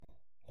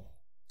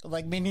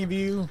Like many of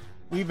you,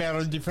 we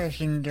battled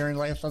depression during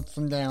life's ups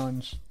and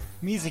downs.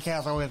 Music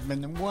has always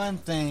been the one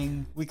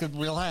thing we could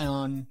rely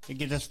on to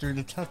get us through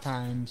the tough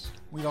times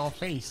we all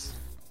face.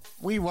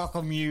 We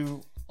welcome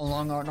you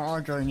along on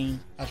our journey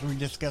as we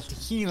discuss the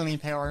healing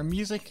power of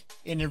music,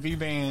 interview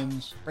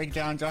bands, break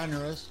down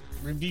genres,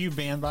 review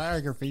band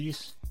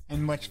biographies,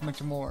 and much,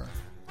 much more.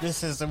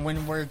 This is the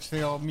When Words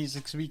Fail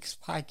Music Speaks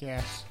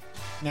podcast.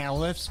 Now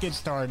let's get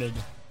started.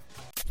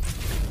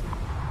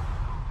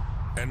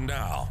 And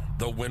now,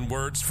 the When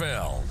Words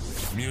Fail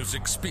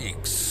Music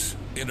Speaks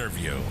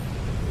interview.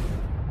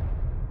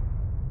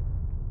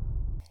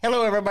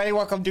 Hello everybody,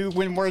 welcome to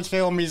When Words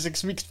Fail Music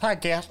Speaks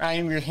podcast. I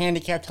am your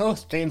handicapped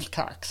host, James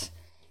Cox.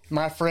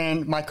 My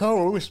friend, my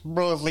co-host,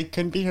 Rosalie,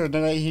 couldn't be here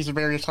today. He's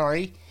very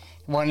sorry.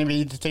 He wanted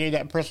me to say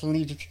that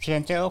personally to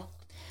Chantel.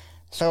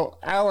 So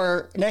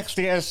our next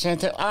guest,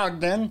 Chantel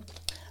Ogden,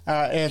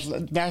 is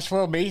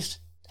Nashville-based.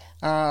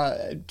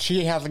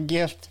 She has a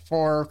gift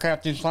for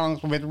crafting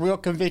songs with real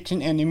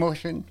conviction and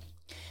emotion.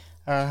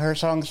 Her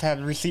songs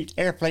have received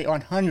airplay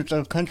on hundreds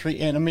of country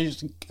and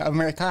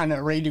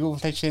Americana radio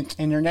stations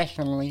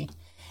internationally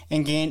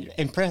and gained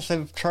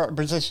impressive chart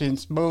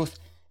positions both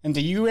in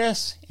the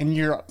U.S. and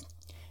Europe,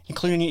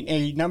 including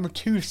a number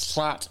 2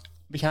 slot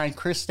behind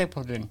Chris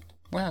Stapleton.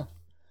 Wow.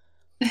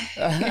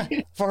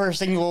 For her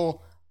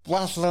single,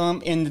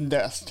 Blossom in the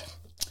Dust.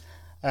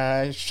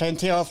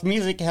 Chantel's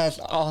music has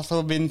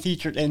also been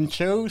featured in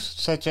shows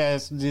such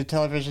as the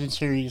television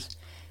series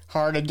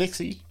Heart of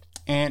Dixie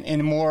and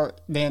in more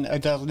than a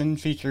dozen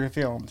feature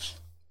films.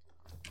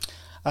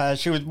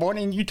 She was born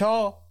in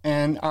Utah,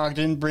 and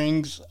Ogden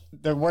brings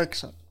the work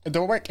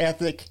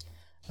ethic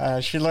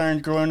she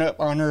learned growing up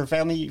on her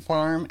family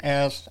farm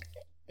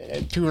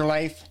to her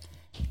life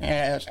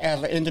as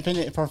an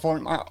independent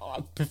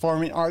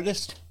performing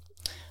artist,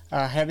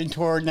 having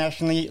toured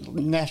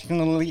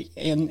nationally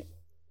in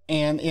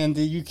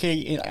the UK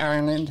and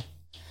Ireland.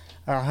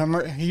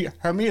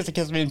 Her music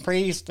has been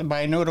praised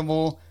by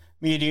notable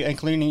media,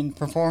 including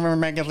Performer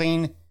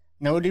Magazine,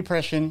 No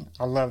Depression,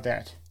 I love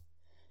that,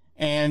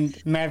 and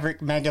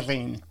Maverick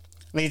Magazine.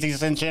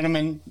 Ladies and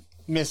gentlemen,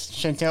 Miss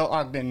Chantel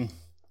Ogden.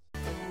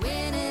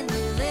 Winning the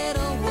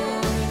little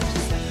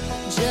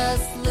wars,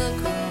 just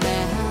look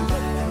around.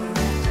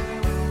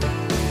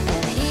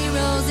 And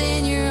heroes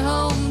in your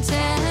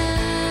hometown.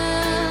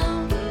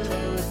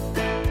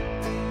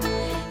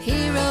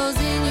 Heroes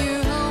in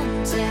your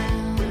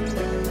hometown.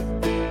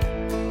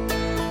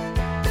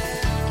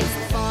 It's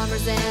the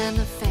farmers and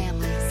the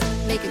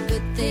families making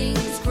good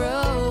things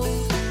grow.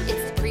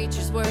 It's the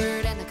preacher's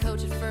word and the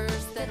coach at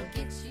first that'll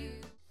get you.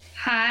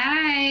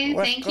 Hi,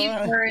 What's thank you going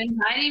on? for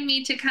inviting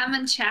me to come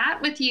and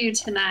chat with you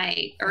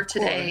tonight or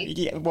today.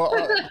 Yeah, well,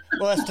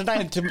 it's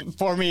tonight.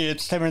 For me,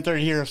 it's 7:30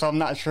 here, so I'm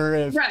not sure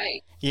if.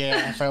 Right.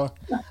 Yeah.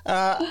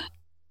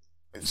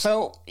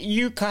 So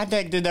you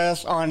contacted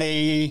us on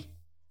an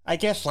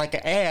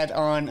ad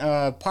on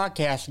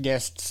podcast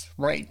guests,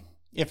 right?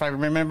 If I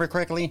remember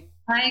correctly.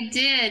 I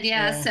did,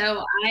 yeah.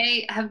 So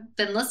I have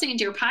been listening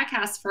to your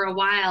podcast for a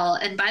while.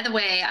 And by the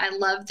way, I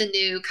love the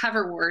new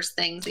Cover Wars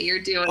things that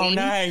you're doing. Oh,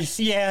 nice.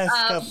 Yes.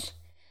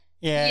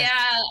 Yeah,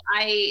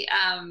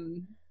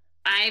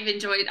 I've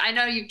enjoyed, I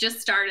know you've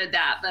just started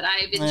that, but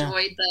I've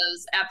enjoyed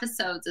those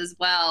episodes as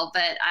well.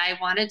 But I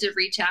wanted to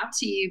reach out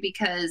to you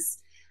because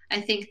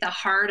I think the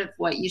heart of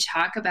what you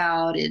talk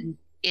about in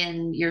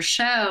your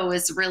show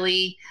is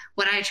really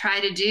what I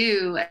try to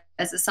do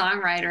as a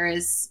songwriter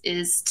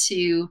is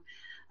to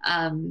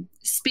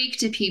speak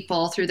to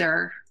people through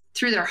their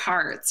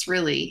hearts,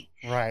 really.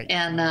 Right.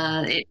 And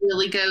it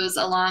really goes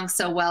along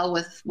so well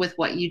with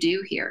what you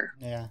do here.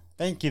 Yeah.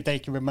 Thank you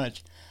very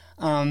much.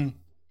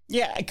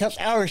 Because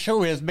our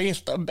show is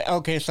based.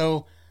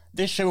 So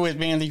this show is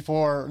mainly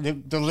for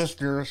the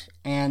listeners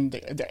and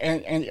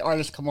the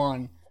artists come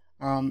on.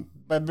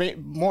 But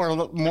more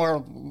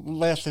or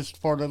less it's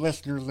for the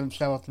listeners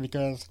themselves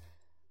because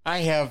I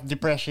have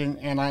depression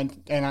and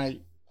I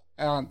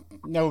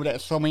know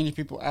that so many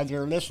people out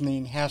there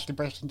listening has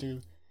depression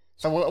too.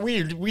 So what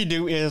we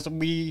do is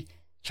we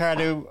try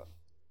to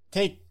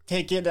take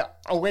it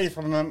away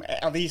from them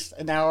at least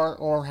an hour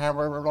or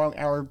however long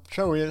our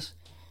show is,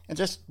 and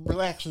just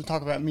relax and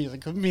talk about music.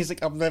 Because music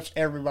uplifts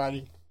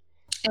everybody.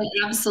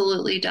 It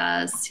absolutely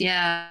does.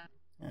 Yeah.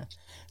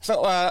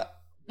 So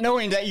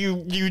knowing that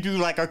you do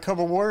like our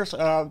Cover Wars,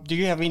 do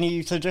you have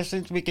any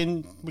suggestions we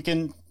can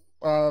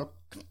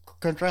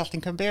contrast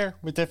and compare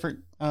with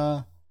different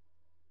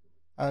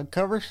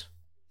covers?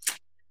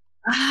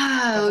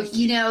 Oh,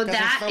 that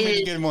there's so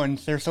many good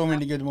ones. There's so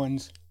many good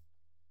ones.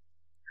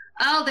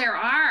 Oh, there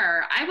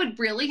are. I would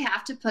really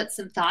have to put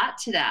some thought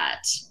to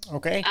that.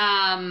 Okay.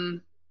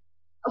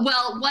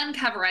 Well, one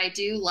cover I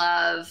do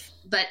love,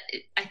 but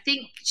I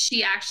think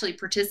she actually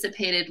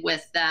participated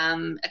with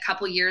them a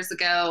couple years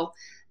ago.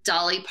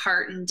 Dolly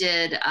Parton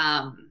did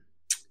a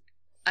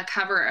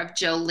cover of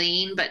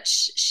Jolene, but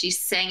she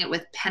sang it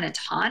with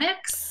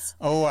Pentatonics.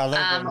 Oh, I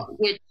love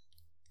them.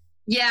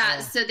 Yeah,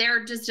 so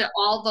they're just an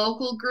all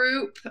vocal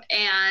group,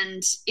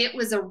 and it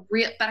was a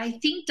real, but I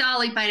think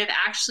Dolly might have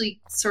actually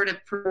sort of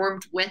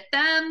performed with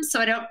them.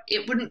 So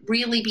it wouldn't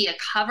really be a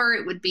cover.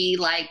 It would be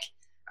like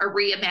a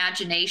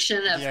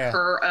reimagination of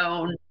her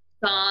own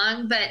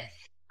song. But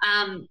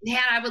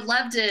yeah, I would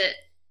love to,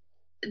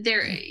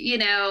 there,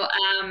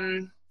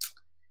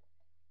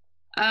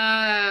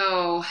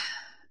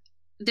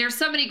 there's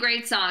so many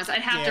great songs. I'd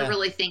have to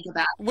really think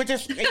about it. Well,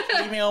 just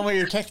email me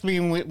or text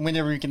me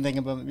whenever you can think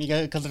of them,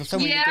 because there's so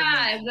many. Yeah,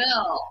 I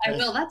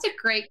will. That's a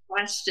great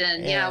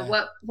question. Yeah.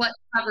 What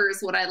covers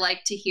would I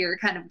like to hear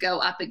kind of go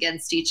up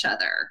against each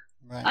other?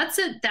 Right. That's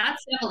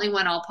definitely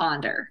one I'll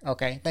ponder.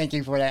 Okay. Thank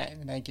you for that.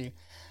 Thank you.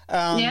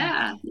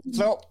 Yeah.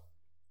 So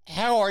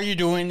how are you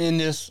doing in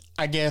this,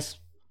 I guess,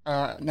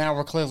 now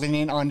we're closing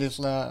in on this,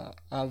 this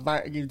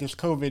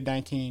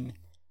COVID-19.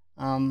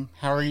 How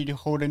are you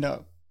holding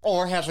up?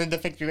 Or has it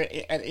affected you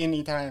at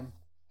any time?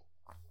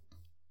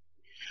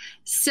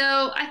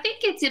 So I think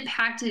it's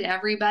impacted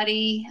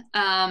everybody.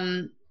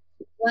 One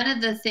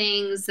of the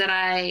things that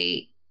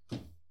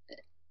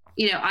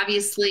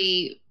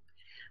obviously,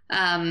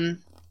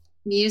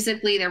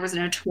 musically, there was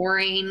no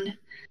touring.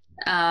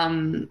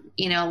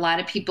 A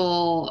lot of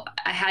people,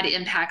 I had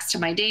impacts to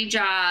my day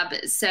job.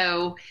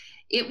 So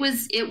it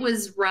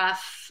was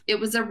rough. It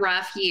was a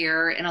rough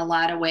year in a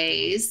lot of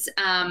ways.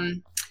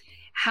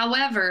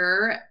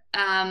 However,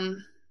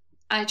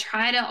 I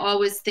try to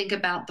always think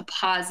about the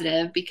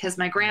positive, because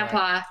my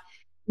grandpa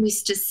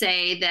used to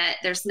say that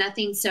there's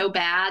nothing so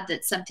bad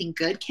that something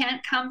good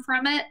can't come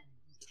from it.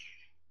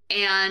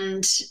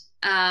 And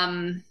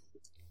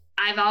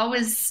I've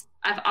always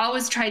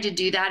tried to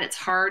do that. It's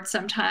hard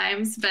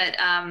sometimes, but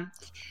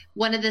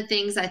one of the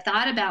things I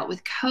thought about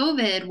with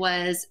COVID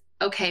was,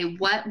 okay,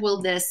 what will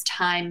this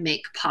time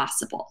make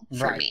possible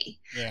for me?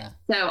 Yeah.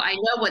 So I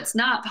know what's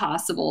not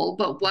possible,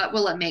 but what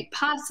will it make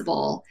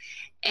possible?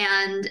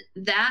 And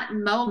that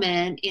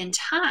moment in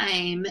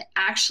time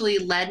actually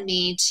led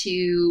me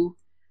to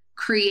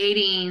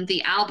creating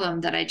the album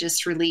that I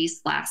just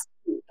released last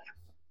week.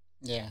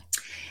 Yeah.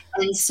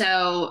 And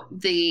so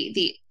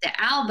the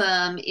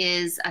album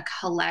is a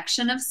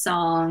collection of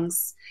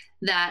songs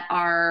that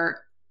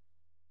are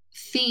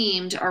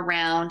themed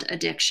around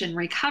addiction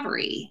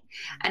recovery.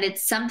 And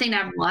it's something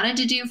I've wanted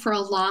to do for a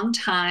long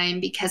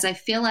time, because I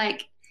feel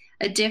like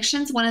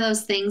addiction's one of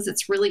those things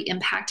that's really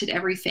impacted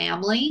every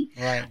family,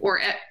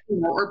 or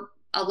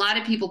a lot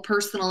of people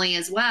personally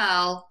as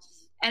well.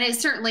 And it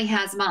certainly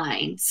has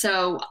mine.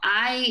 So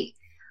I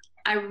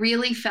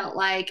really felt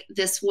like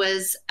this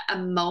was a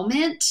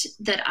moment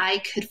that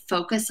I could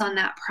focus on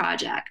that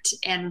project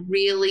and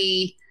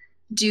really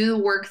do the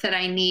work that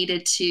I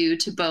needed to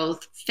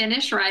both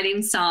finish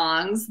writing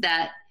songs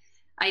that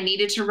I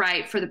needed to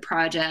write for the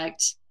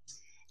project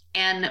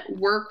and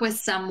work with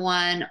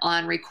someone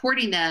on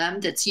recording them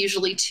that's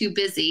usually too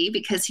busy,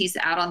 because he's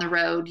out on the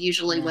road,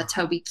 usually with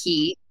Toby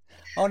Keith.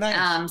 Oh,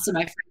 nice. So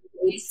my friend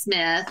Dave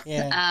Smith,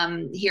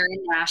 here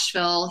in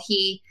Nashville,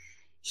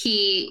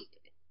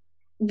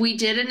 we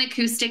did an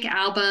acoustic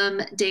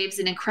album. Dave's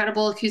an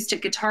incredible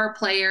acoustic guitar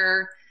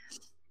player.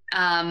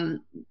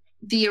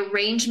 The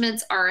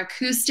arrangements are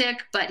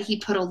acoustic, but he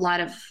put a lot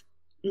of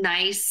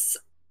nice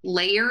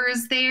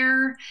layers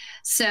there.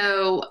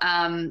 So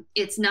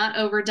it's not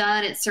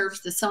overdone. It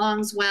serves the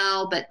songs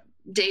well, but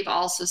Dave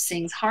also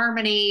sings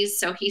harmonies.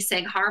 So he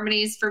sang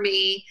harmonies for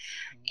me.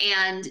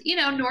 And,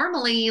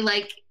 normally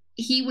like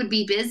he would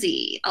be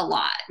busy a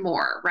lot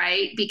more,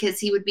 right? Because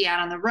he would be out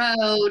on the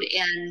road,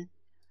 and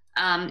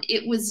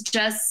it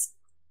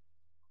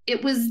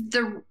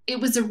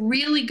was a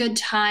really good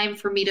time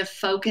for me to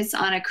focus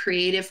on a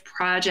creative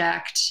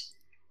project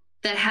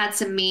that had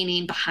some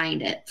meaning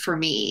behind it for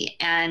me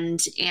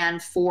and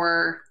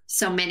for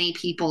so many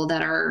people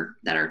that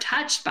are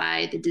touched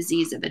by the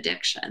disease of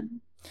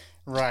addiction.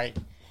 Right.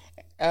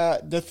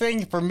 The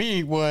thing for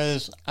me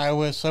was I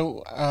was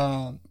so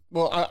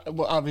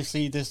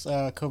obviously this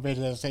COVID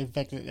has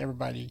affected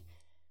everybody,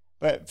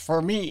 but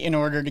for me, in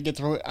order to get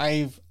through it,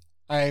 I've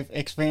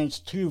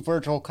experienced 2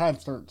 virtual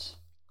concerts.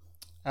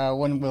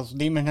 One was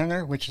Demon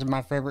Hunter, which is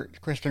my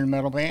favorite Christian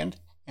metal band,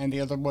 and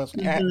the other was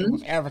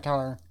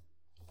Avatar.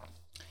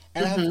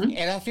 And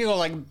I feel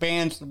like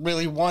bands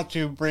really want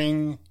to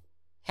bring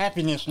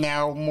happiness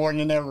now more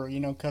than ever,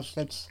 because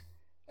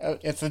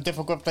it's a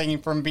difficult thing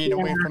from being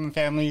away from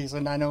families,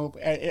 and I know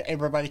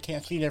everybody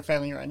can't see their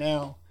family right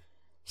now.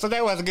 So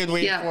that was a good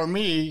way for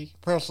me,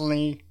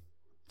 personally,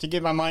 to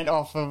get my mind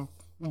off of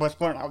what's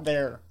going on out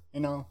there,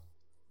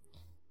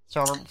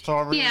 So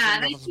I really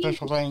think that's a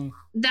special thing.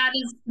 That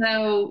is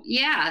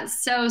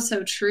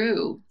so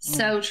true.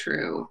 So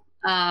true.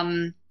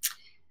 And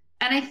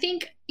I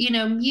think,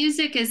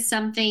 music is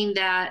something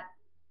that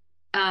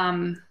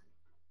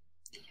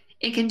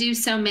it can do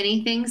so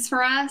many things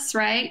for us,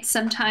 right?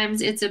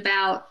 Sometimes it's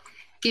about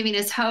giving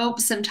us hope.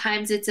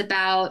 Sometimes it's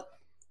about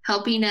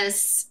helping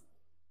us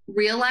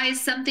realize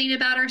something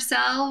about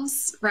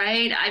ourselves,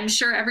 right? I'm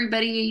sure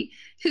everybody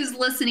who's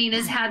listening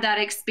has had that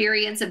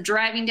experience of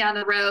driving down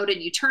the road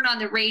and you turn on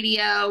the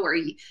radio, or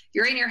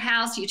you're in your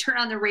house, you turn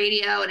on the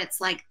radio, and it's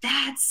like,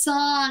 that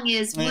song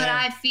is what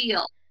I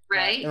feel,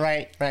 right?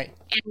 Right.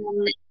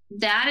 And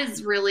that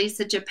is really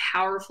such a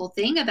powerful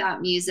thing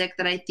about music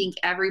that I think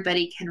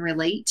everybody can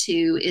relate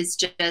to, is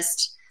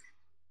just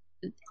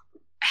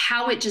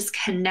how it just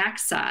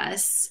connects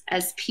us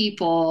as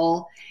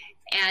people,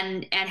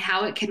 and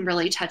how it can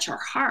really touch our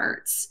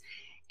hearts.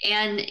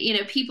 And,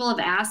 people have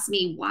asked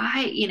me,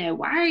 why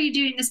are you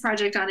doing this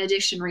project on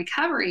addiction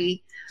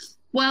recovery?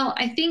 Well,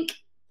 I think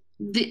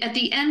at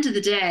the end of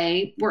the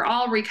day, we're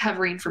all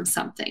recovering from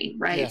something,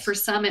 right? Yes. For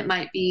some, it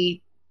might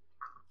be,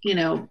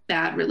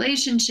 bad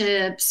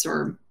relationships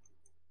or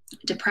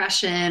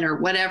depression or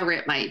whatever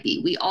it might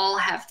be. We all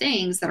have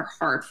things that are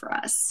hard for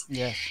us.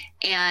 Yes.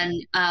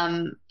 And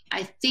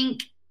I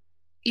think,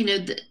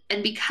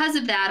 and because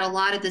of that, a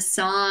lot of the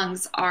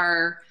songs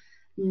are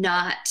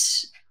not,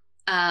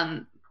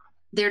 a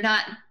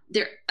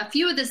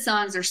few of the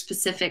songs are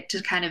specific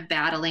to kind of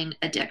battling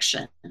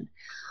addiction,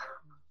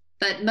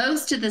 but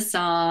most of the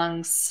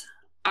songs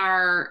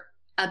are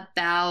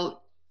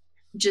about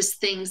just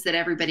things that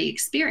everybody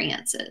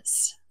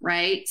experiences,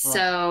 right?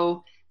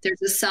 So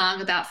there's a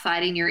song about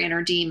fighting your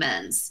inner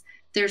demons.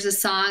 There's a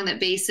song that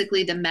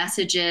basically the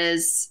message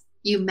is,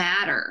 you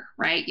matter,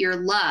 right? You're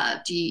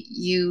loved.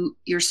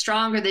 You're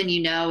stronger than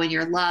you know, and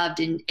you're loved,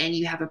 and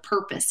you have a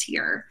purpose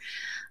here.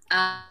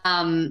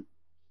 And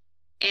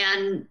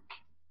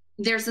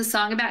there's a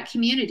song about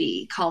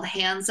community called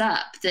Hands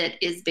Up that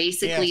is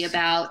basically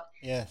about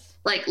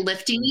like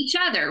lifting each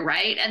other,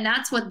 right? And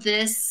that's what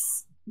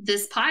this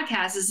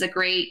podcast is, a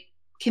great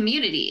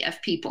community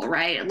of people,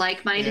 right?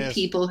 Like-minded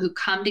people who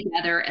come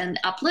together and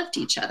uplift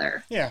each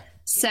other. Yeah.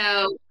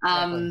 So,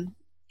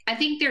 I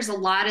think there's a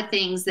lot of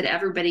things that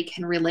everybody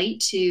can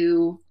relate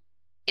to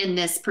in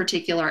this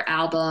particular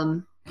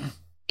album.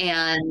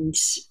 And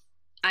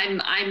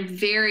I'm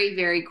very,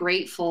 very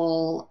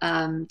grateful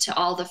to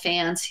all the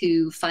fans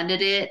who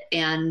funded it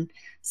and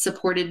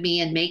supported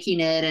me in making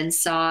it, and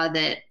saw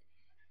that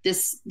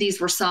these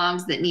were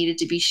songs that needed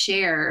to be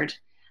shared.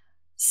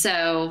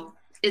 So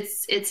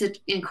it's an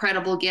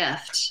incredible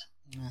gift.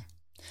 Yeah.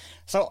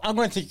 So I'm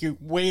going to take you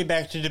way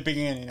back to the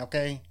beginning,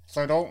 okay?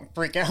 So don't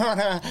freak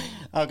out.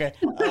 Okay.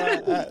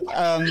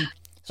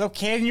 So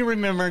can you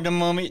remember the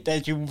moment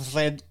that you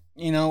said,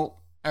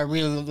 I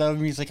really love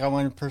music, I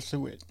want to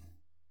pursue it?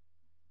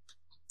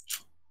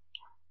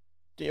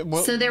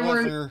 So there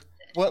were...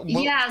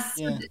 Yes.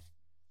 Yeah.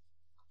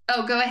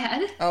 Oh, go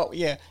ahead. Oh,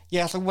 yeah.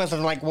 Yeah, so was it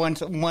like one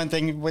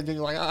thing with the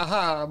like,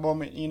 aha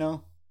moment,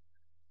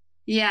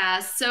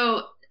 Yeah,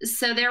 so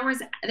there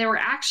were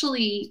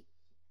actually...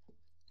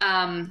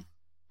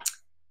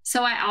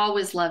 So I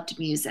always loved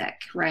music,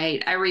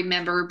 right? I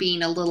remember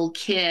being a little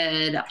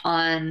kid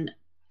on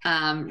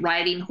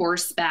riding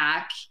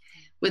horseback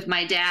with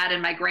my dad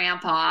and my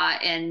grandpa,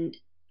 and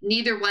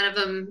neither one of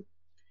them,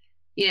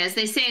 as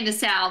they say in the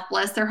South,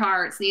 bless their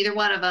hearts, neither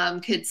one of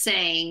them could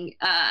sing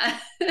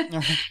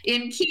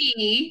in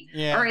key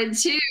or in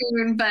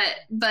tune,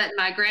 but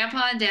my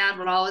grandpa and dad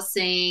would always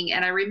sing.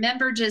 And I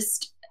remember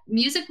just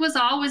music was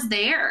always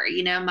there.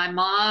 My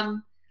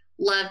mom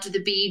loved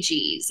the Bee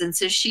Gees, and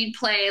so she'd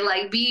play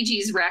like Bee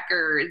Gees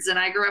records, and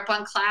I grew up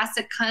on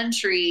classic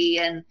country.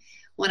 And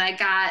when I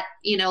got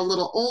a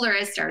little older,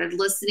 I started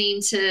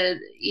listening to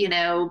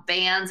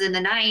bands in the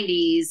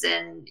 90s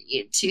and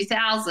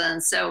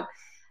 2000s. So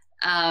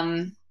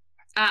I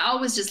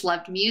always just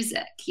loved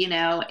music,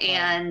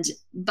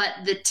 but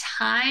the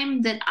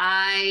time that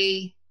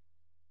I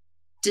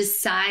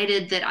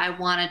decided that I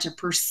wanted to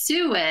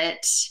pursue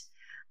it,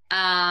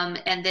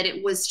 and that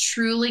it was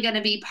truly going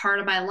to be part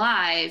of my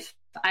life,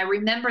 I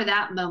remember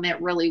that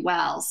moment really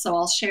well. So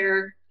I'll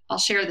share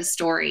the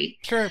story.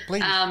 Sure,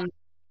 please. I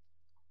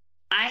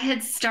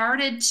had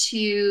started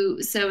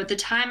so at the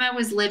time I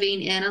was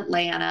living in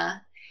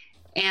Atlanta,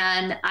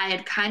 and I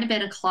had kind of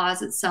been a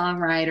closet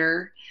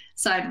songwriter.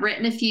 So I'd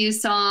written a few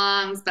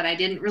songs, but I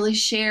didn't really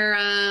share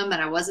them,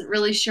 and I wasn't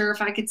really sure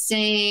if I could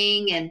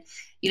sing. And,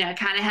 I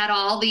kind of had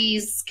all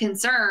these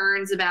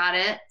concerns about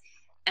it.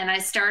 And I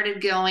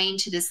started going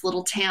to this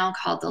little town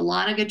called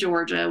Dahlonega,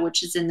 Georgia,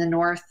 which is in the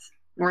North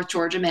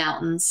Georgia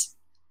mountains.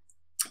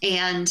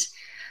 And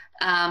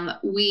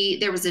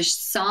there was a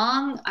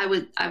song. I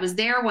was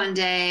there one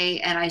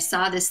day, and I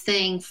saw this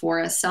thing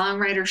for a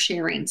songwriter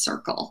sharing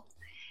circle.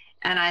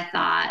 And I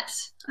thought,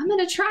 I'm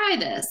going to try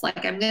this.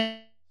 Like, I'm going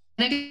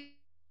to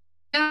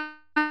go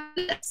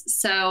this.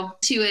 So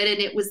to it, and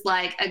it was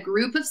like a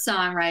group of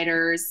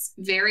songwriters,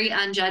 very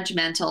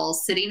unjudgmental,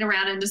 sitting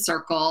around in a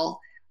circle,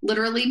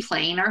 literally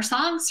playing our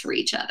songs for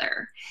each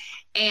other,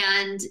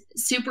 and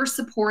super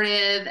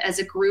supportive. As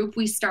a group,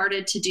 we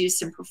started to do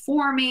some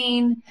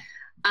performing,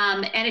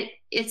 and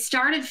it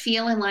started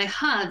feeling like,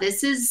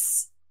 this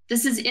is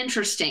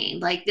interesting.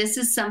 Like, this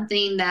is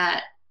something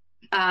that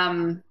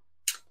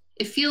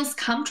it feels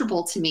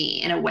comfortable to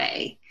me in a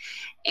way.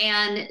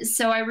 And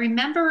so I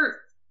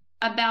remember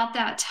about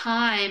that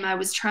time, I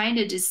was trying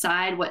to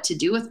decide what to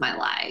do with my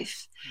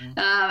life,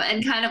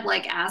 and kind of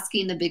like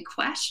asking the big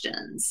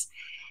questions.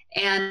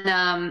 And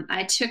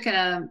I took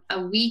a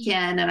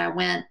weekend and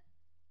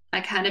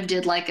I kind of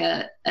did like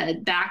a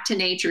back to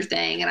nature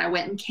thing, and I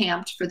went and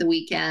camped for the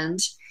weekend.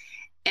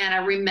 And I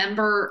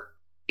remember,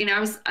 you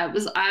know, I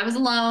was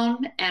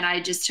alone, and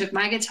I just took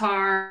my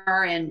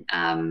guitar, and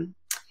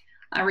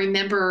I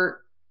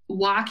remember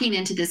walking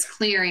into this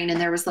clearing, and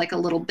there was like a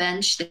little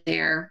bench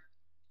there.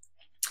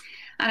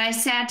 And I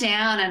sat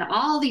down, and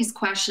all these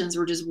questions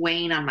were just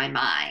weighing on my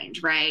mind,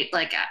 right?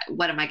 Like,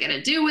 what am I going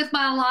to do with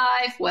my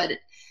life? What,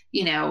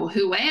 you know,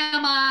 who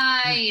am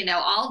I? You know,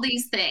 all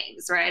these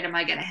things, right? Am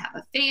I going to have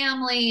a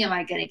family? Am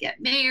I going to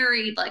get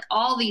married? Like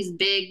all these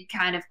big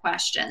kind of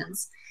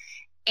questions.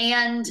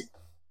 And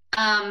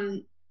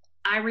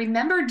I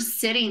remembered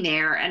sitting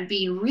there and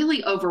being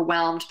really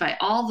overwhelmed by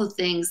all the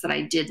things that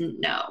I didn't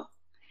know.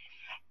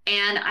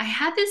 And I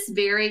had this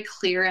very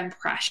clear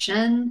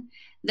impression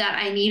that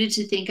I needed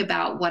to think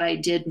about what I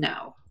did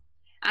know.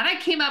 And I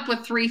came up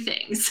with 3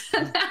 things.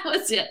 That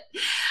was it.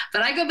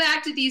 But I go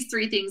back to these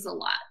 3 things a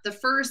lot. The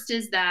first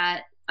is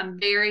that I'm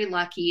very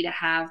lucky to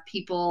have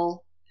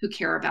people who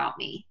care about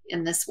me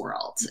in this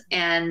world,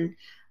 and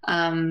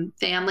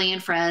family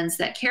and friends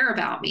that care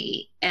about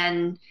me.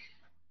 And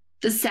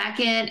the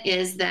second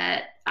is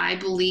that I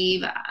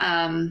believe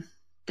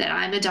that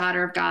I'm a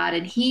daughter of God,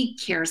 and he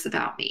cares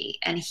about me,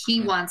 and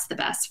he wants the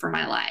best for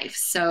my life.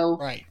 So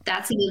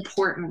that's an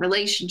important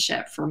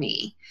relationship for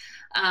me.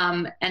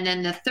 And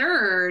then the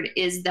third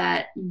is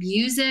that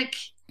music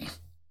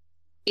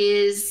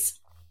is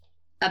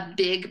a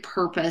big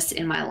purpose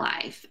in my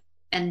life,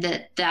 and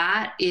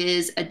that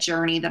is a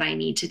journey that I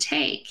need to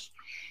take.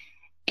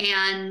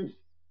 And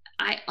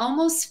I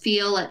almost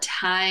feel at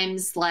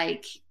times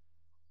like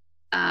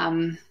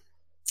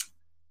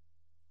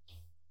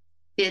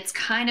it's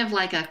kind of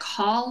like a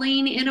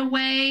calling in a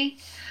way.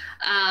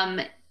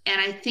 And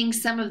I think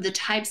some of the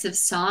types of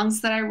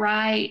songs that I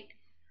write,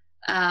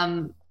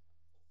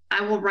 I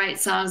will write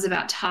songs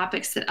about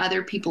topics that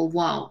other people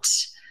won't.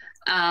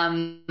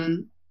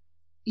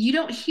 You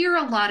don't hear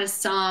a lot of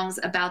songs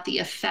about the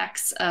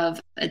effects of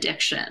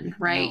addiction,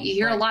 right? No, you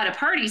hear a lot of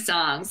party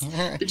songs,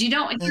 but you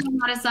don't hear a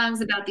lot of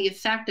songs about the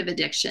effect of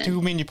addiction.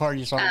 Too many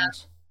party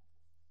songs.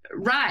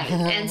 Right.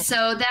 And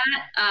so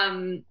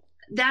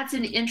that's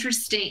an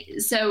interesting,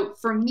 so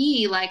for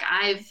me, like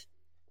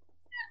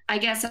I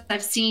guess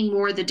I've seen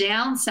more the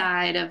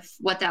downside of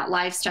what that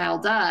lifestyle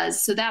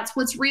does. So that's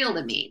what's real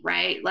to me,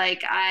 right?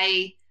 Like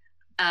I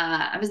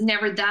was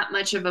never that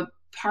much of a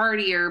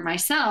partier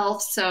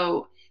myself.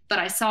 So, but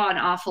I saw an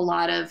awful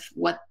lot of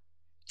what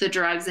the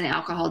drugs and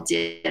alcohol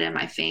did in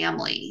my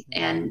family.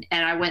 And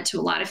I went to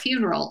a lot of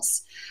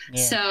funerals.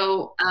 Yeah.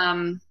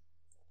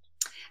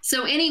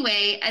 So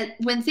anyway,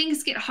 when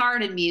things get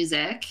hard in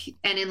music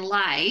and in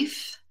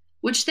life,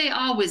 which they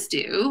always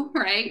do,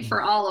 right?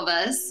 For all of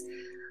us,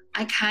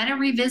 I kind of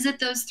revisit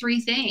those 3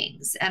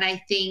 things. And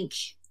I think,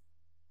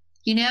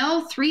 you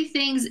know, 3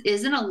 things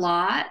isn't a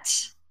lot,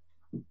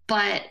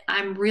 but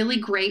I'm really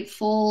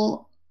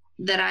grateful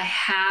that I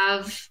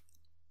have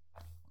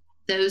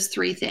those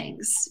 3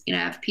 things. You know,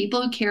 I have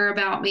people who care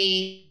about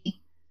me.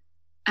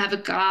 I have a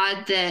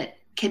God that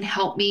can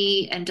help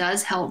me and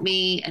does help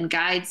me and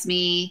guides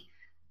me,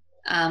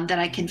 that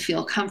I can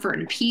feel comfort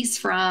and peace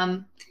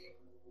from.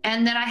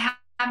 And that I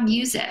have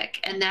music,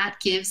 and that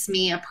gives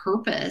me a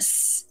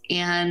purpose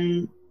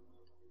and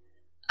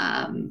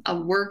a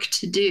work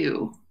to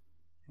do.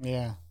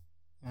 Yeah.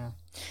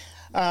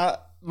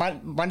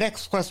 My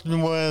next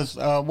question was,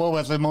 what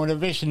was the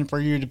motivation for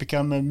you to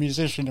become a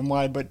musician and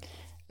why? But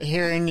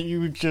hearing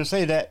you just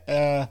say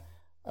that,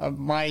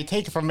 my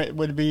take from it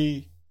would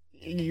be,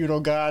 you know,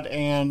 God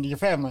and your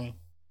family,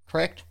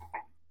 correct?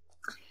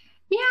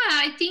 Yeah,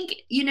 I think,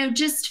 you know,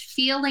 just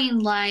feeling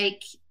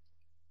like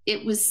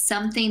it was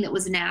something that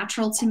was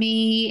natural to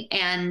me,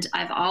 and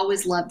I've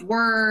always loved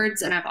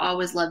words, and I've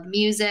always loved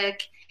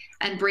music,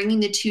 and bringing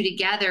the 2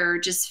 together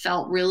just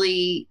felt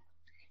really,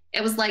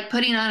 it was like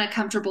putting on a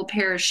comfortable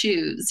pair of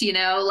shoes, you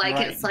know, like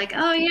It's like,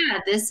 oh yeah,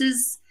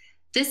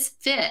 this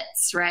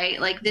fits,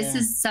 right? Like this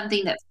is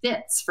something that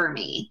fits for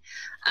me.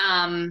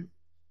 And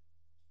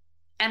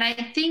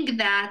I think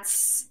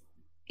that's,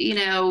 you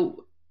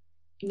know,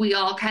 we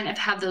all kind of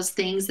have those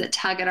things that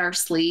tug at our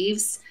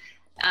sleeves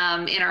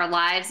in our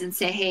lives and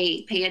say,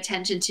 hey, pay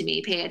attention to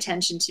me, pay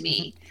attention to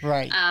me.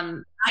 Right.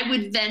 I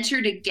would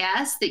venture to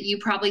guess that you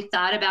probably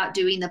thought about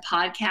doing the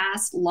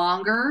podcast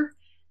longer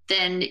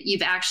than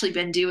you've actually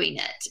been doing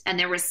it. And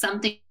there was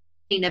something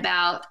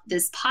about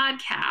this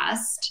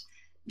podcast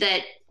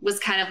that was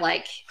kind of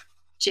like,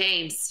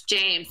 James,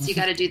 you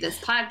got to do this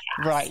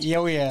podcast. Right.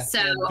 Oh, yeah. So,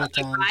 am I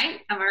right?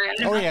 Am I right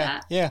about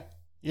that? Yeah.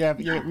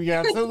 You're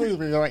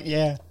absolutely right.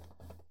 Yeah.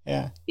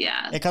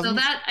 So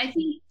that, I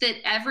think that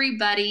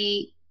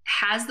everybody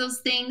has those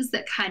things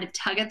that kind of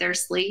tug at their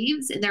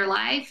sleeves in their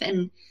life,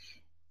 and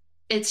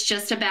it's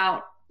just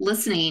about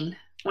listening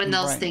when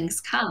those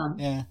things come.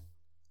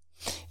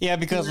 Yeah,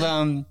 because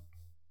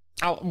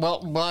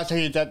I'll tell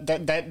you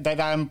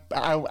that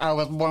I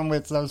was born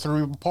with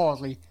cerebral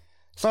palsy,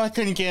 so I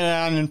couldn't get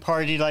out and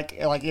party like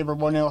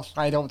everyone else.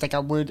 I don't think I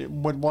would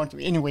want to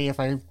anyway if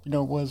I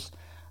was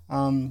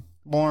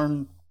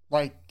born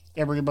like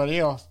everybody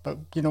else. But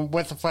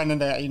what's the fun of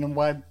that?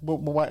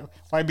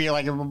 Why be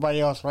like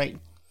everybody else, right?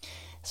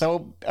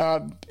 So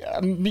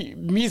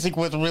music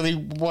was really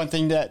one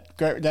thing that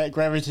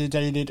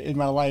gravitated in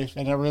my life,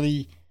 and I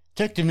really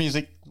took to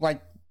music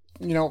like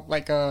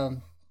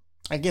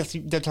I guess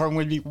the term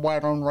would be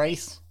white on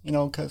rice,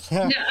 because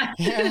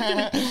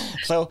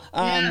so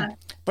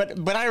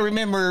but I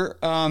remember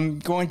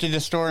going to the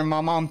store, and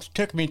my mom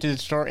took me to the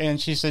store,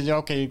 and she said,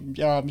 okay,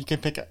 you can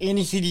pick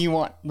any CD you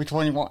want, which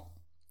one you want.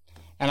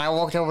 And I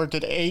walked over to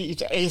the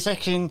A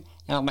section,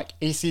 and I'm like,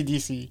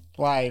 AC/DC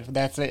live,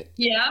 that's it.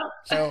 Yeah.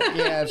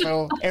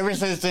 So ever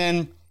since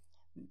then,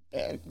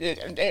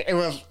 it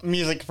was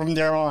music from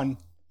there on.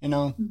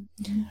 Do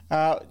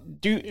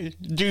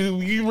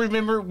you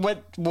remember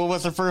what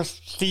was the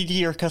first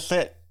CD or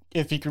cassette,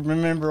 if you can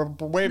remember,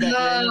 way back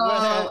then?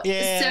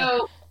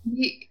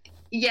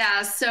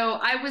 So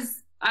I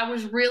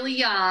was really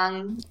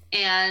young,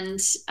 and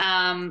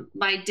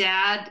my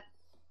dad,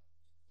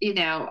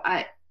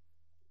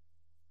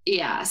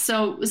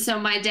 so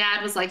my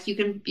dad was like, you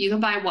can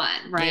buy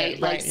one,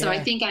 right? I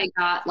think I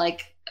got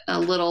like a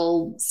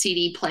little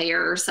CD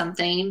player or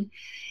something.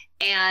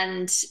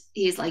 And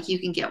he's like, you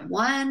can get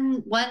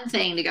one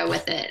thing to go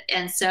with it.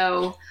 And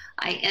so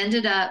I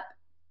ended up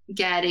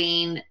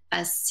getting a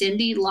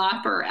Cyndi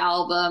Lauper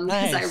album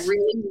because I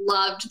really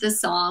loved the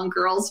song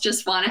Girls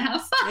Just Want to Have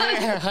Fun.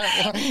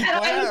 Yeah. And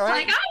I was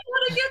like, I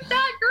want to get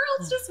that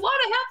Girls Just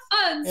Want to Have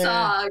Fun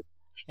song.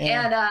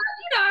 Yeah. And, I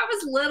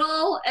was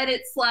little, and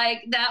it's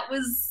like, that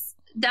was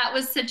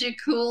such a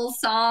cool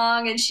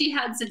song, and she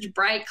had such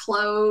bright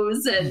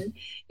clothes, and,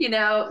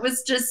 it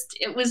was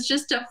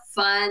just a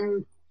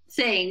fun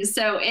thing.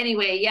 So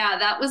anyway,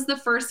 that was the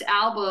first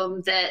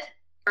album the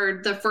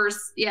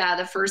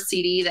first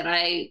CD that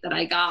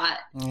I got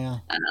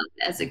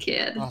as a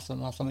kid.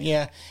 Awesome.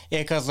 Yeah,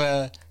 because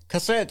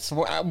cassettes.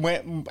 I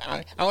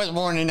was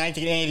born in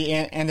 1980,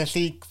 and to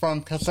see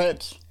from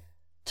cassettes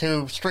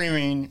to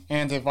streaming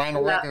and to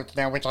vinyl records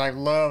now, which I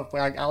love.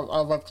 I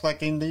love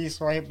collecting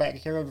these right back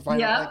here. The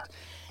vinyl records.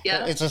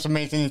 Yeah, it's just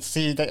amazing to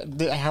see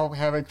how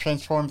it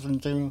transforms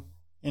into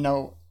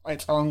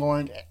its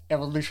ongoing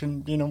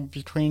evolution,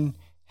 between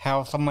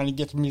how somebody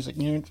gets music.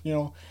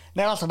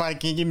 Now somebody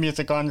can get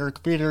music on their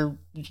computer,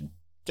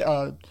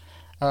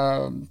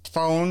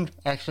 phone,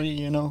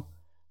 actually.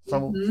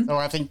 So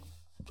I think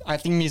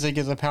music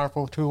is a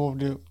powerful tool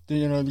to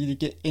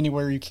get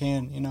anywhere you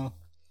can.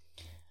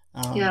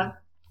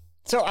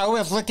 So I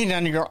was looking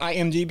under your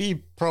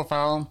IMDb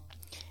profile,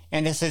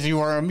 and it says you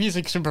are a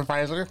music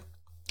supervisor.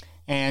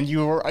 And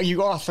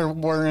you also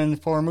were in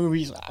 4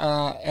 movies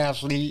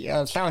as the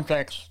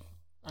soundtracks,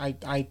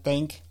 I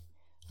think.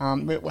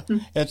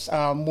 It's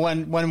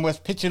one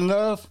with Pitchin'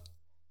 Love,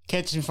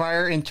 Catching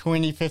Fire in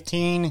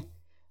 2015,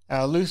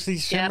 Lucy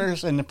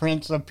Shimmers and the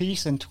Prince of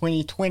Peace in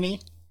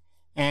 2020,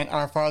 and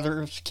Our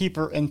Father's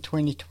Keeper in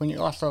 2020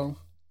 also.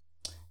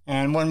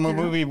 And one more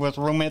movie was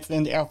Romance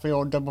in the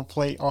Outfield Double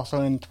Play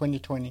also in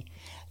 2020.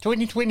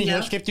 2020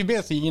 has kept you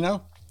busy,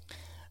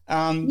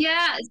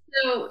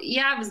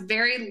 I was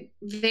very,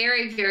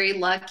 very, very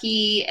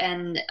lucky.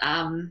 And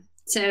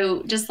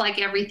so just like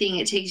everything,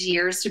 it takes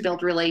years to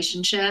build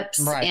relationships.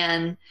 Right.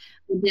 And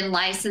we've been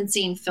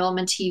licensing film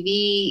and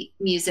TV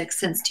music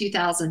since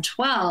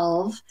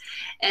 2012.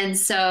 And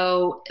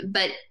so,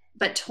 but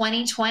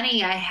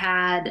 2020, I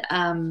had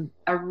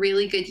a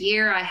really good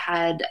year. I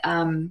had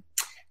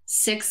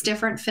 6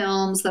 different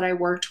films that I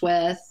worked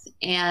with.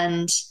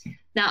 And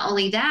not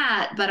only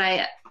that, but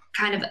I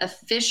kind of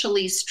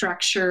officially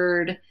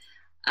structured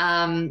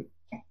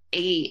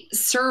a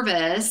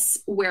service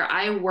where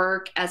I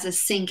work as a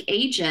sync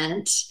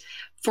agent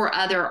for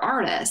other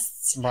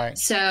artists. Right.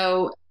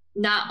 So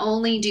not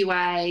only do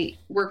I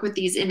work with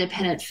these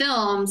independent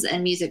films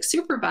and music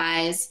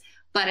supervise,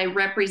 but I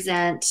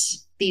represent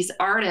these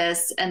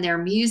artists and their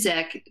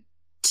music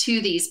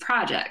to these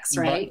projects,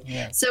 right?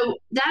 So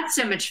that's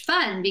so much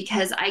fun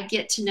because I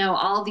get to know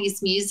all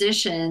these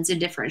musicians in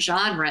different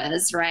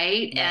genres,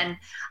 right? And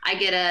I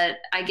get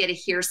to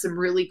hear some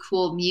really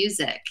cool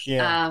music.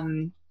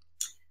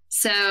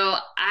 So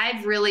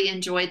I've really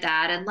enjoyed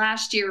that, and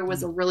last year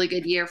was a really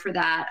good year for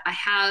that. I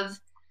have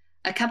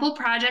a couple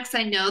projects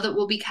I know that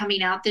will be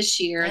coming out this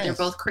year. They're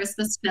both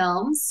Christmas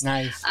films.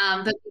 Nice.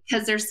 But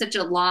because there's such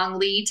a long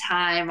lead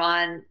time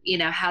on,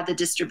 how the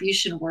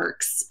distribution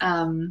works,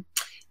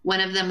 one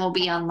of them will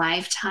be on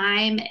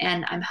Lifetime,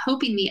 and I'm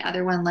hoping the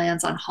other one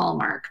lands on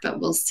Hallmark,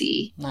 but we'll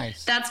see.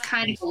 Nice. That's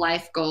kind of a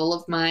life goal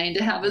of mine,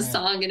 to have a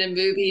song in a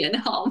movie in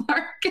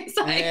Hallmark.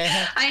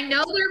 I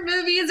know their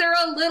movies are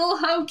a little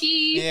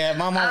hokey. Yeah,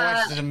 Mama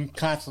watches them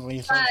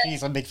constantly, so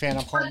she's a big fan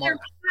of Hallmark. But they're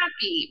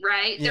happy,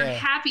 right? Yeah. They're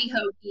happy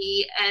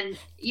hokey, and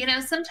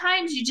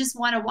sometimes you just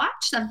want to watch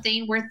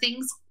something where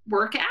things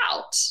work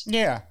out.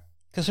 Yeah,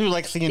 because who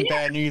likes seeing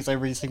bad news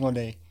every single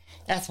day?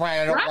 That's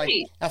why I don't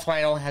That's why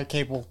I don't have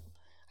cable.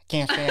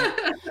 can't stand it.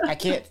 I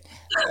can't.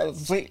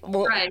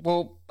 Right.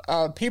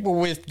 People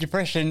with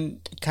depression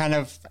kind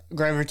of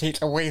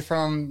gravitate away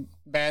from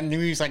bad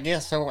news, I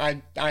guess. So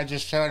I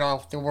just shut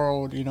off the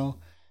world, you know,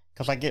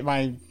 because I get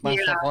my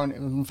stuff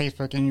on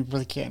Facebook, and you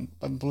really can't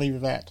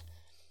believe that.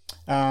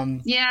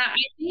 Yeah,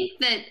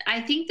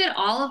 I think that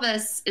all of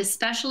us,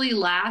 especially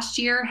last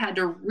year, had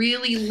to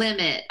really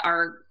limit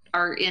our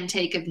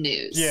intake of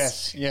news.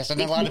 Yes, and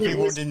a lot of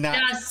people did not.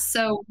 It's just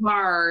so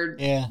hard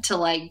to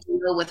like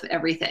deal with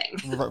everything.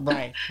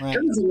 Right.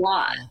 It was a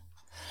lot.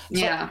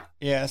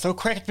 So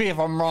correct me if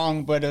I'm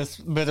wrong, but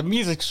a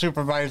music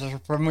supervisor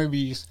for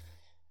movies,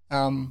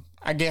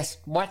 I guess,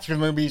 watch the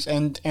movies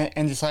and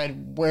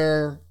decide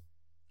where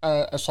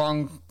a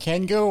song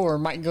can go or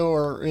might go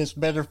or is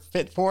better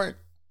fit for it.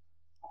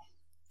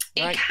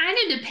 It kind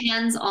of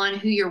depends on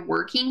who you're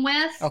working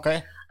with.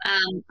 Okay.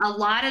 A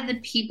lot of the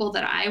people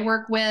that I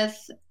work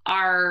with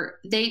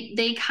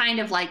they kind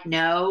of like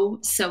know,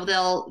 so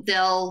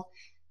they'll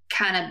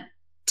kind of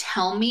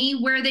tell me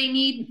where they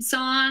need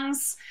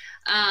songs.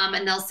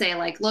 And they'll say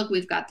like, look,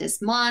 we've got this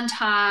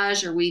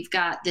montage, or we've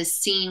got this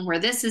scene where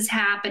this is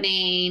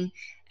happening,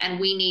 and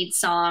we need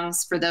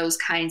songs for those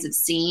kinds of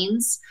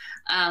scenes.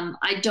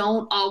 I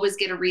don't always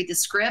get to read the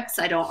scripts.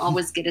 I don't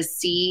always get to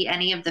see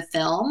any of the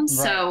films.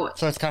 Right.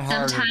 So it's kind of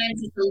hard.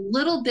 Sometimes it's a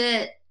little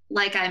bit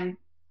like I'm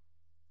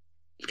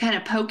kind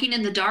of poking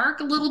in the dark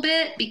a little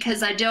bit,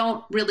 because I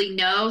don't really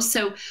know.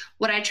 So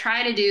what I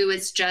try to do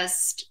is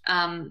just,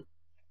 I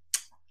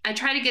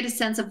try to get a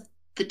sense of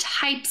the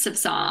types of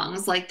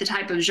songs, like the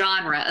type of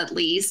genre at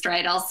least,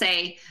 right? I'll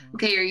say,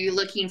 okay, are you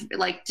looking for,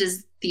 like,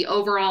 does the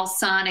overall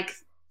sonic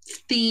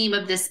theme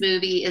of this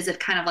movie, is it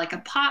kind of like a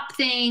pop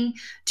thing?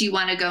 Do you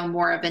want to go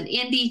more of an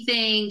indie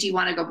thing? Do you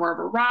want to go more of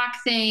a rock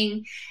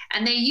thing?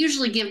 And they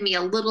usually give me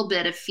a little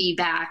bit of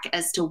feedback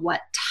as to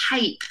what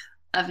type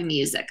of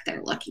music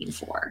they're looking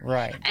for.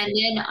 Right. And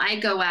then I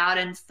go out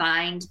and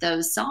find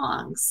those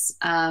songs,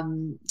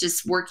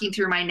 just working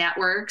through my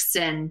networks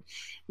and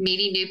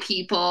meeting new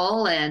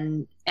people.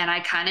 And I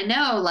kind of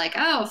know, like,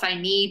 oh, if I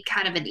need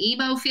kind of an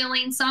emo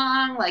feeling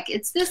song, like,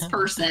 it's this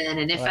person.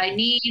 And if I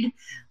need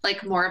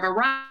like more of a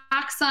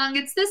rock song,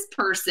 it's this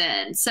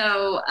person.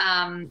 So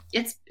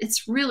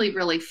it's really,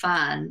 really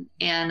fun.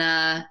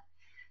 And,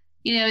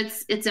 you know,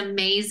 it's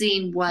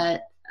amazing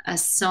what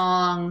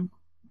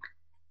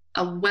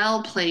a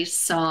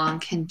well-placed song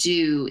can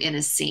do in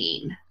a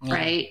scene,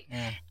 right?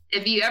 Yeah.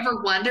 If you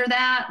ever wonder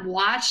that,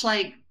 watch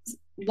like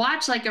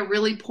a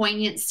really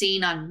poignant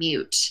scene on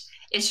mute.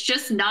 It's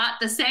just not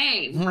the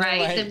same,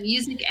 right? The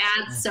music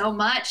adds so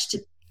much to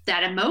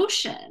that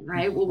emotion,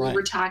 right? What we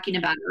were talking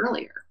about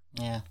earlier.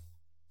 Yeah.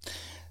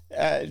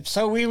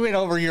 So we went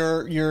over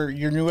your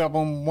new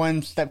album,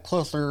 One Step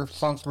Closer,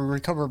 Songs We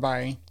Recover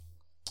By.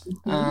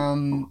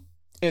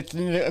 It's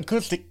an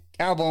acoustic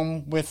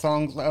album with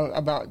songs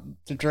about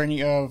the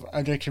journey of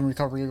addiction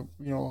recovery, you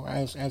know,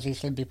 as you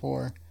said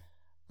before.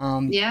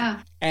 And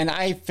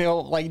I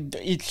feel like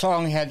each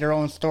song had their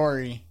own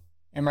story.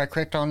 Am I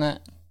correct on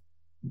that?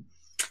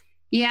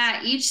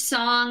 Yeah, each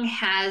song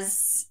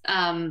has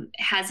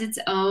its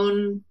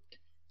own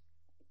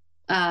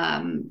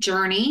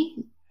journey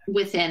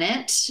within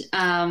it.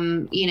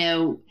 You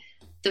know,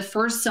 the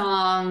first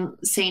song,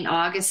 St.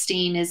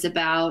 Augustine, is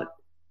about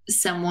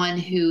someone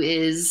who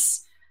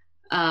is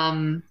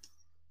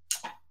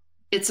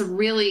it's a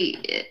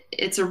really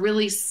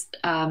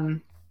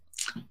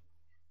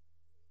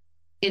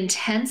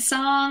intense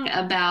song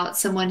about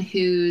someone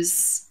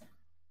who's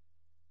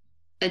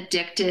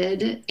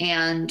addicted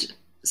and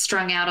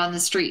strung out on the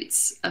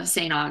streets of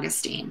St.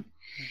 Augustine.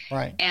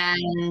 Right.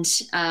 And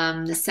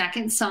the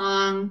second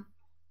song,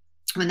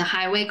 When the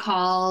Highway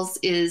Calls,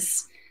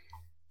 is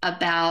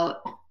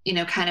about, you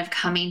know, kind of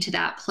coming to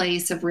that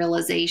place of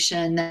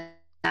realization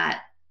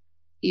that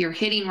you're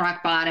hitting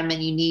rock bottom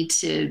and you need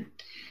to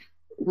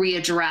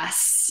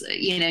readdress,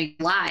 you know,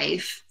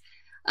 life.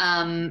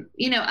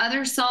 You know,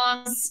 other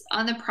songs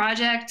on the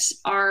project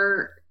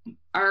are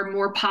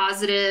more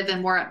positive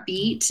and more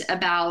upbeat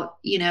about,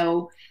 you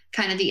know,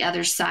 kind of the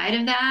other side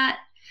of that.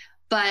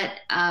 But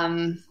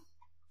I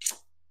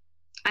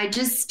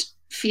just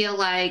feel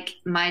like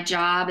my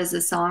job as a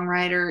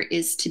songwriter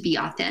is to be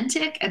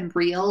authentic and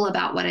real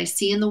about what I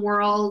see in the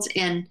world.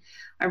 And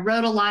I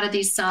wrote a lot of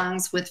these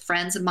songs with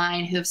friends of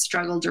mine who have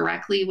struggled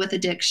directly with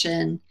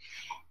addiction.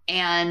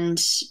 And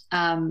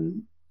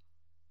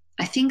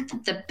I think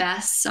that the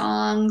best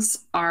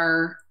songs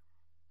are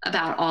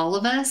about all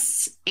of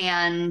us.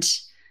 And,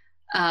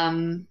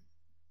 you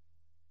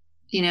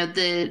know,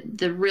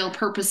 the real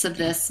purpose of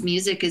this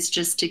music is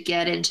just to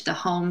get into the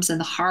homes and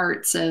the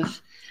hearts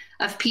of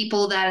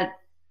people that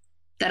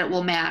it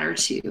will matter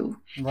to.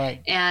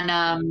 Right.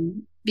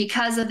 And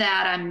because of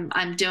that,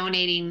 I'm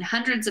donating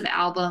hundreds of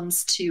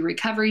albums to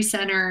recovery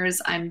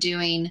centers. I'm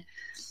doing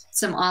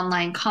some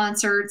online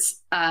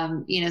concerts,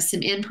 you know,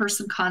 some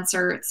in-person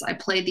concerts. I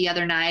played the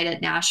other night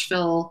at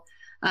Nashville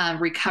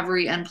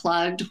Recovery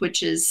Unplugged,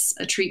 which is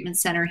a treatment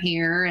center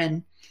here.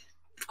 And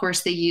of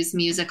course they use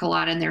music a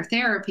lot in their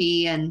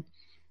therapy. And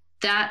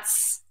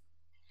that's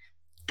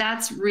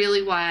that's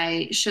really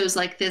why shows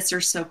like this are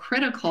so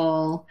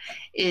critical,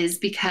 is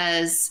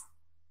because,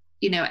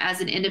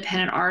 as an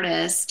independent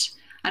artist,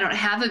 I don't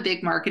have a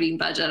big marketing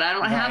budget. I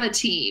don't have a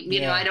team.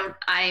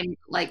 I'm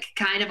like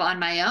kind of on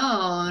my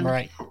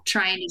own,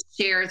 trying to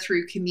share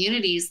through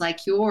communities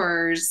like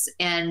yours.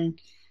 And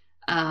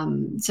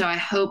so I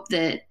hope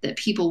that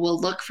people will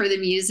look for the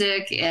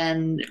music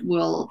and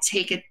will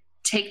take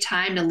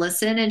time to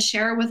listen and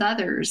share with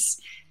others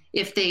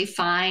if they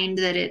find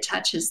that it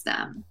touches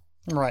them.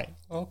 Right.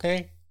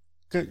 Okay.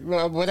 Good.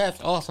 Well, that's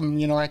awesome.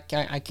 I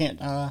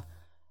can't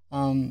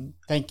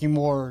thank you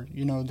more,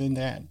 than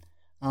that.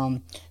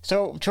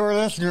 So to our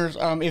listeners,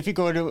 if you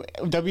go to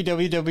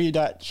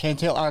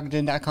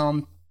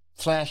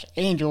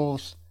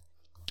www.chantelogden.com/angels,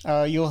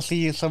 you'll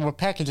see some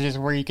packages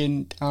where you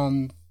can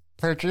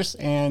purchase,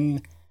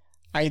 and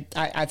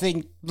I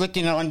think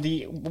looking on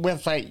the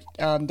website,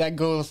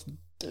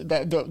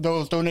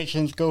 those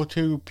donations go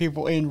to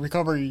people in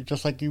recovery,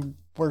 just like you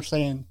were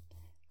saying.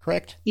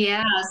 Correct?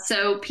 Yeah.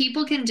 So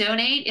people can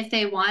donate if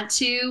they want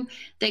to.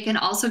 They can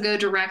also go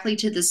directly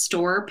to the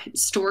store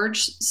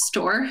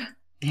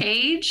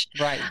page.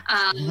 Right.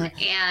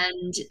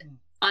 And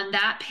on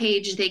that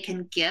page, they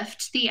can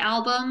gift the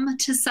album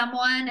to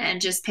someone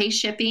and just pay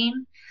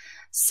shipping.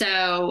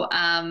 So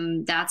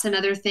that's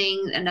another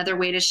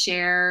way to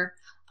share.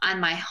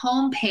 On my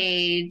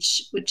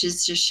homepage, which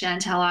is just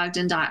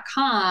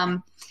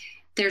chantelogden.com,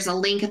 there's a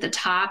link at the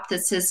top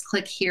that says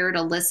click here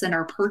to listen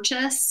or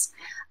purchase.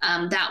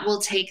 That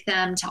will take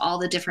them to all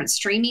the different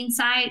streaming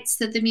sites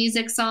that the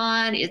music's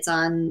on. It's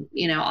on,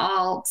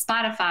 all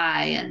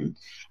Spotify and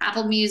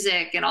Apple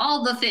Music and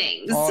all the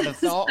things. All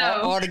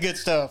the good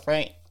stuff,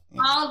 right?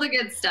 All the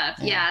good stuff.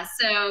 Yeah.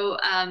 So,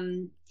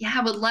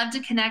 I would love to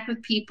connect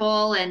with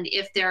people. And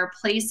if there are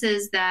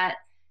places that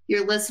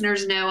your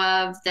listeners know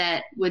of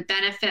that would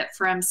benefit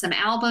from some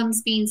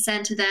albums being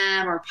sent to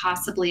them, or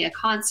possibly a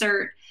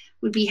concert,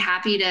 would be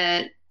happy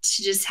to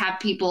just have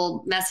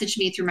people message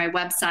me through my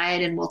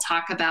website, and we'll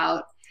talk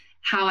about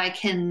how I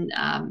can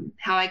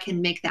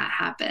make that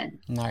happen.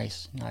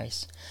 Nice.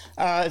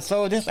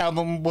 So this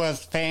album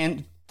was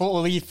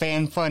fully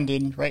fan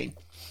funded, right?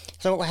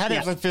 So how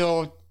does it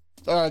feel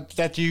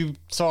that you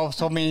saw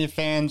so many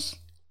fans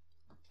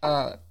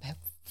helped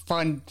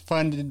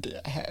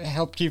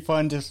you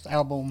fund this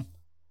album?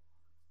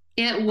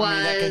 It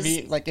was. That could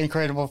be like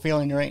incredible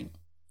feeling, right?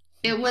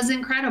 It was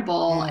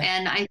incredible,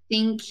 and I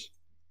think.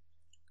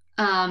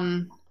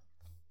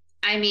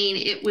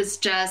 It was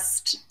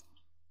just,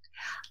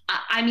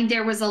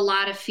 there was a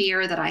lot of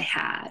fear that I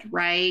had,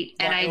 right?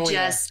 And I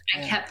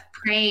kept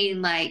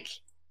praying, like,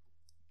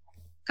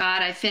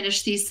 God, I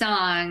finished these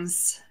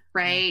songs,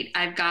 right?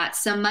 I've got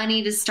some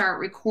money to start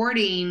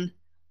recording,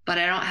 but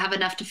I don't have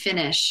enough to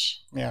finish.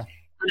 Yeah.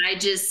 And I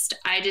just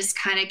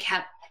kind of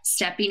kept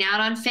stepping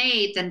out on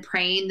faith and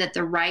praying that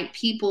the right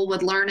people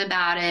would learn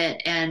about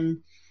it. And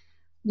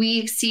we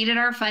exceeded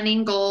our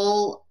funding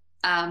goal.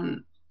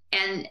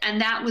 And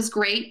that was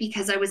great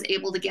because I was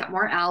able to get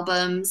more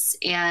albums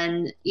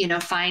and,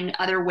 find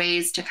other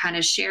ways to kind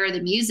of share the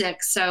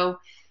music. So,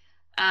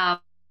 I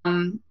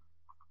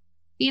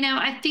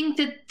think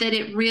that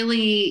it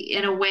really,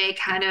 in a way,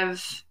 kind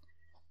of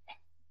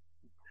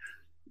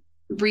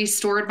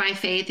restored my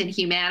faith in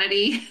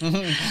humanity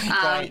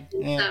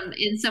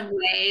in some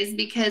ways,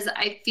 because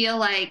I feel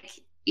like,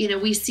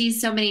 we see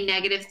so many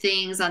negative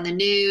things on the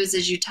news,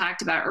 as you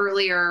talked about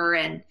earlier,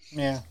 and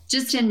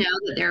just to know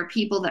that there are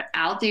people that are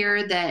out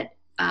there that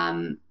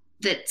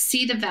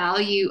see the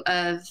value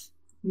of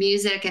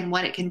music and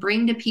what it can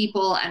bring to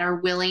people and are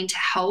willing to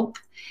help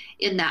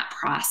in that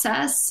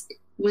process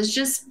was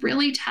just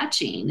really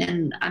touching.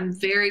 And I'm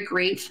very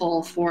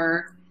grateful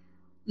for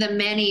the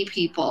many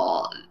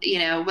people,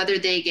 whether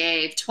they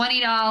gave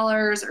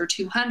 $20 or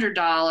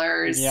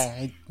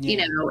 $200,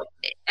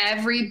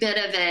 every bit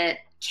of it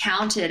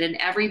counted, and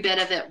every bit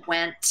of it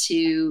went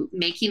to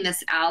making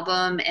this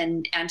album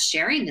and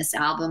sharing this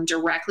album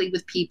directly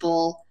with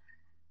people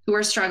who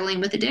are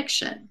struggling with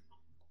addiction.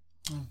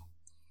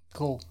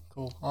 Cool.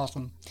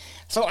 Awesome.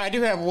 So I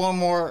do have one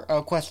more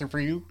question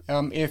for you.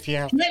 If you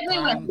have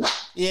time.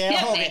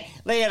 Yeah, okay.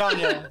 Lay it on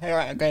you. All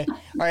right, okay. All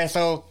right,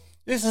 so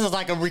this is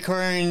like a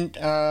recurring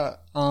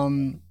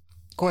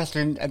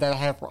question that I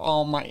have for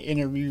all my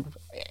interview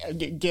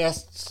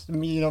guests,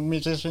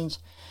 musicians.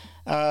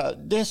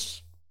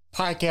 This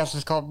podcast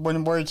is called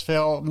When Words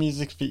Fail,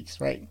 Music Speaks,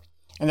 right?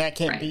 And that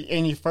can't be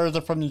any further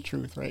from the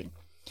truth, right?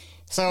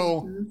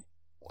 So,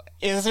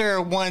 is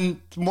there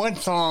one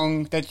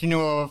song that you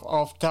know of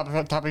off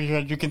the top of your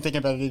head, you can think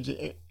about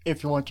it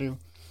if you want to,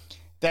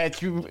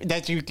 that you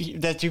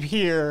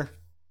hear,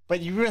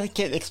 but you really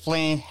can't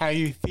explain how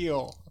you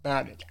feel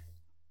about it?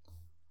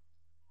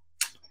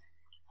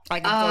 I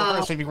can go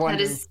first if you want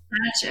to. That is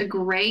such a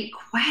great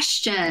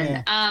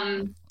question.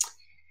 Yeah.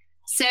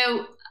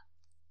 So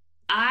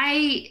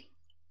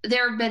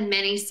there have been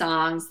many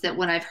songs that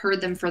when I've heard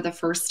them for the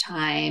first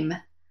time,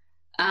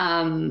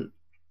 I've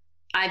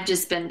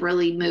just been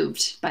really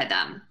moved by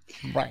them.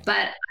 Right.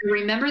 But I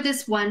remember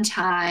this one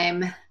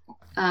time,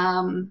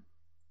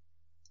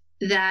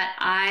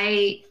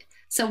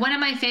 so one of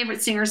my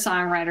favorite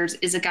singer-songwriters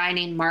is a guy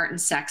named Martin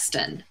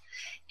Sexton.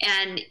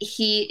 And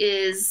he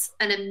is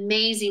an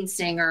amazing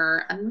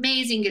singer,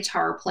 amazing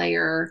guitar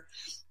player,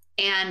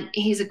 and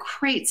he's a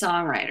great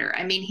songwriter.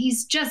 I mean,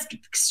 he's just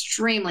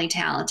extremely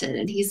talented.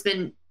 And he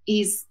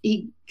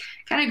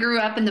kind of grew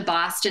up in the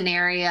Boston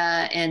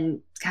area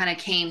and kind of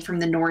came from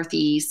the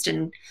Northeast.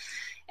 And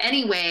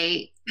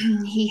anyway,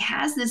 he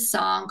has this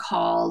song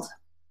called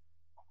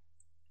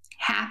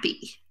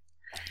Happy.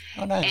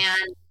 Oh, nice.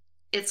 And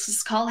it's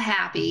just called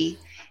Happy.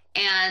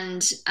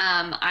 And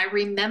I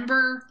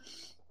remember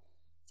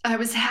I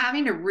was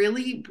having a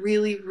really,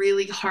 really,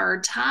 really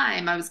hard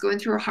time. I was going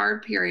through a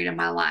hard period in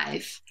my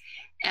life.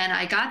 And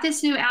I got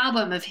this new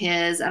album of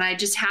his, and I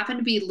just happened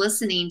to be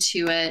listening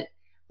to it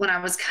when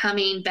I was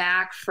coming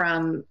back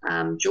from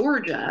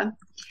Georgia.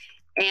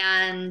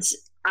 And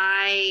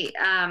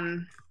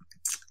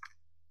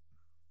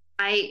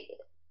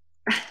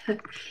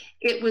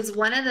it was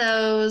one of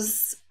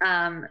those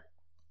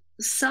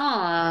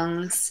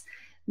songs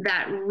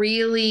that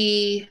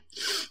really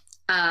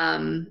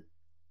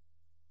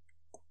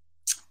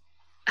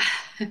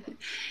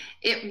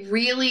it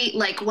really,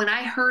 like, when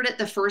I heard it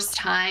the first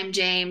time,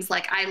 James,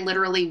 like, I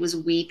literally was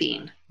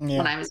weeping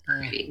when I was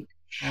reading.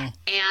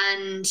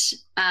 And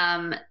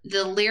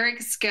the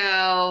lyrics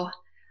go,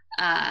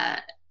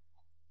 some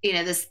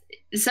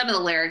of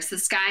the lyrics, the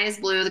sky is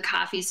blue, the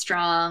coffee's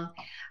strong.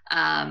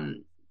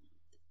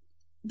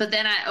 But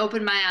then I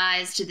opened my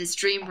eyes to this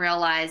dream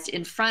realized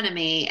in front of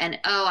me, and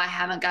I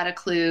haven't got a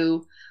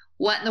clue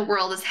what in the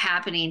world is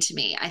happening to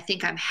me. I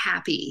think I'm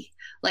happy,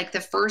 like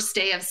the first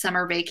day of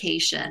summer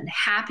vacation,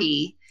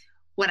 happy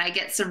when I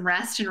get some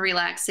rest and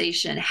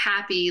relaxation,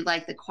 happy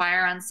like the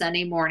choir on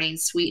Sunday morning,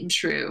 sweet and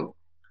true.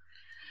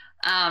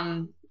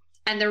 And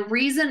the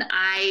reason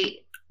I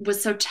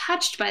was so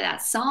touched by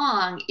that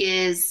song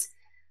is,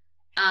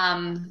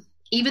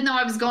 even though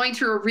I was going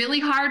through a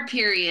really hard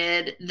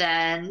period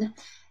then,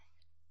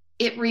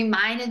 it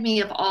reminded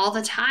me of all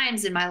the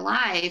times in my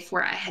life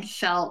where I had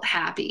felt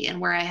happy and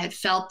where I had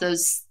felt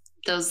those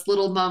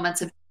little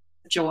moments of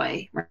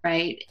joy,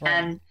 right?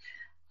 And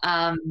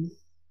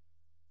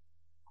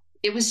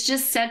it was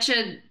just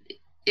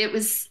it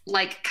was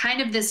like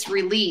kind of this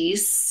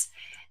release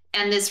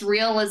and this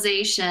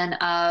realization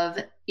of,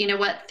 you know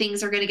what,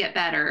 things are going to get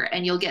better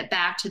and you'll get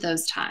back to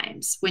those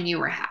times when you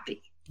were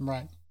happy.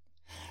 Right.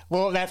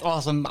 Well, that's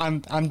awesome.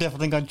 I'm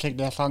definitely going to check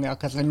that song out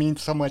because it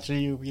means so much to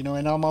you,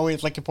 and I'm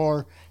always looking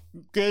for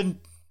good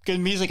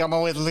music. I'm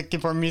always looking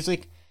for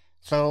music.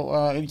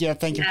 So,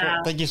 thank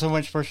you so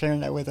much for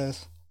sharing that with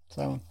us.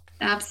 So,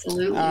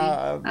 absolutely.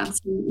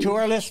 Absolutely. To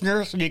our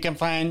listeners, you can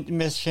find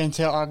Miss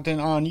Chantel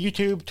Ogden on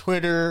YouTube,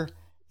 Twitter,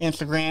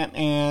 Instagram,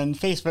 and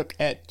Facebook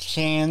at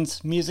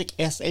Shans Music,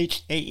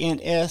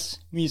 SHANS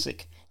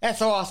Music. That's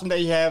so awesome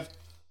that you have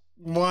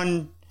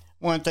one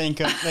thing.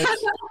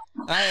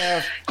 I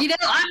have. I'm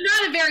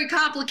not a very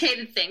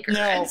complicated thinker,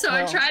 and so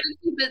I try to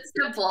keep it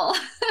simple.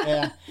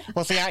 Yeah.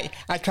 Well, see,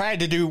 I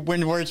tried to do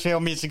When Words Fail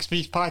Music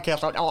Speaks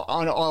podcast on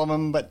all of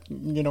them, but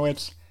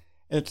it's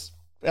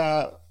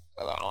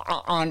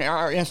on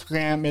our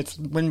Instagram. It's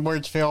When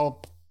Words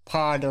Fail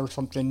Pod or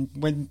something.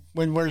 When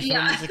Words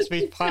Fail Music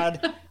Speaks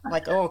Pod. I'm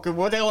like,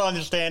 well, they'll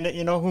understand it.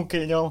 Who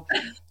can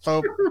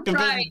So,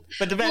 right.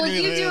 But the bad news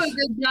you do is, a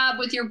good job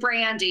with your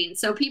branding,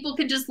 so people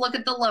can just look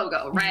at the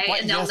logo, right?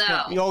 And they'll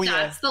know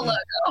that's the logo.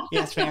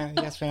 Yes,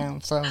 ma'am.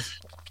 So,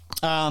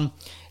 so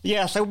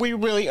we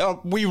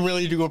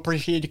really do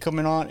appreciate you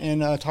coming on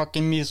and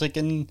talking music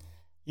and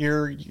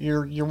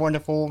your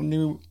wonderful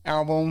new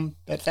album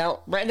that's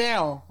out right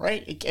now,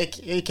 right?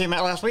 It came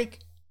out last week.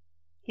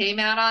 Came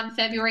out on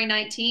February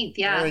 19th.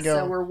 Yeah,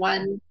 so we're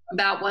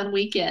about 1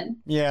 week in.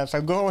 Yeah,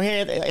 so go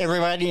ahead,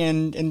 everybody,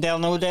 and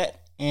download that.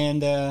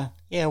 And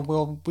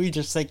we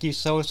just thank you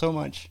so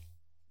much.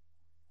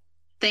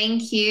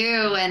 Thank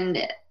you,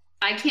 and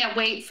I can't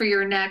wait for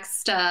your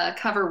next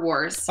Cover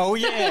Wars. Oh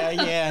yeah.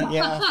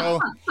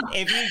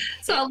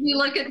 So I'll be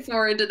looking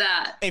forward to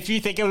that. If you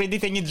think of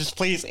anything, you just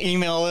please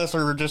email us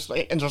or just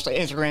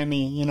Instagram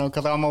me.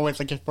 Because I'm always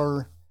looking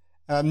for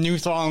new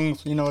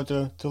songs,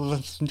 to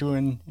listen to,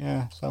 and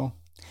so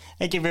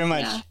thank you very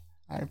much. Yeah.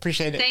 I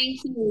appreciate it.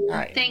 Thank you. All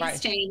right, thanks, bye.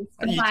 James.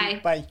 You Bye. too.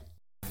 Bye.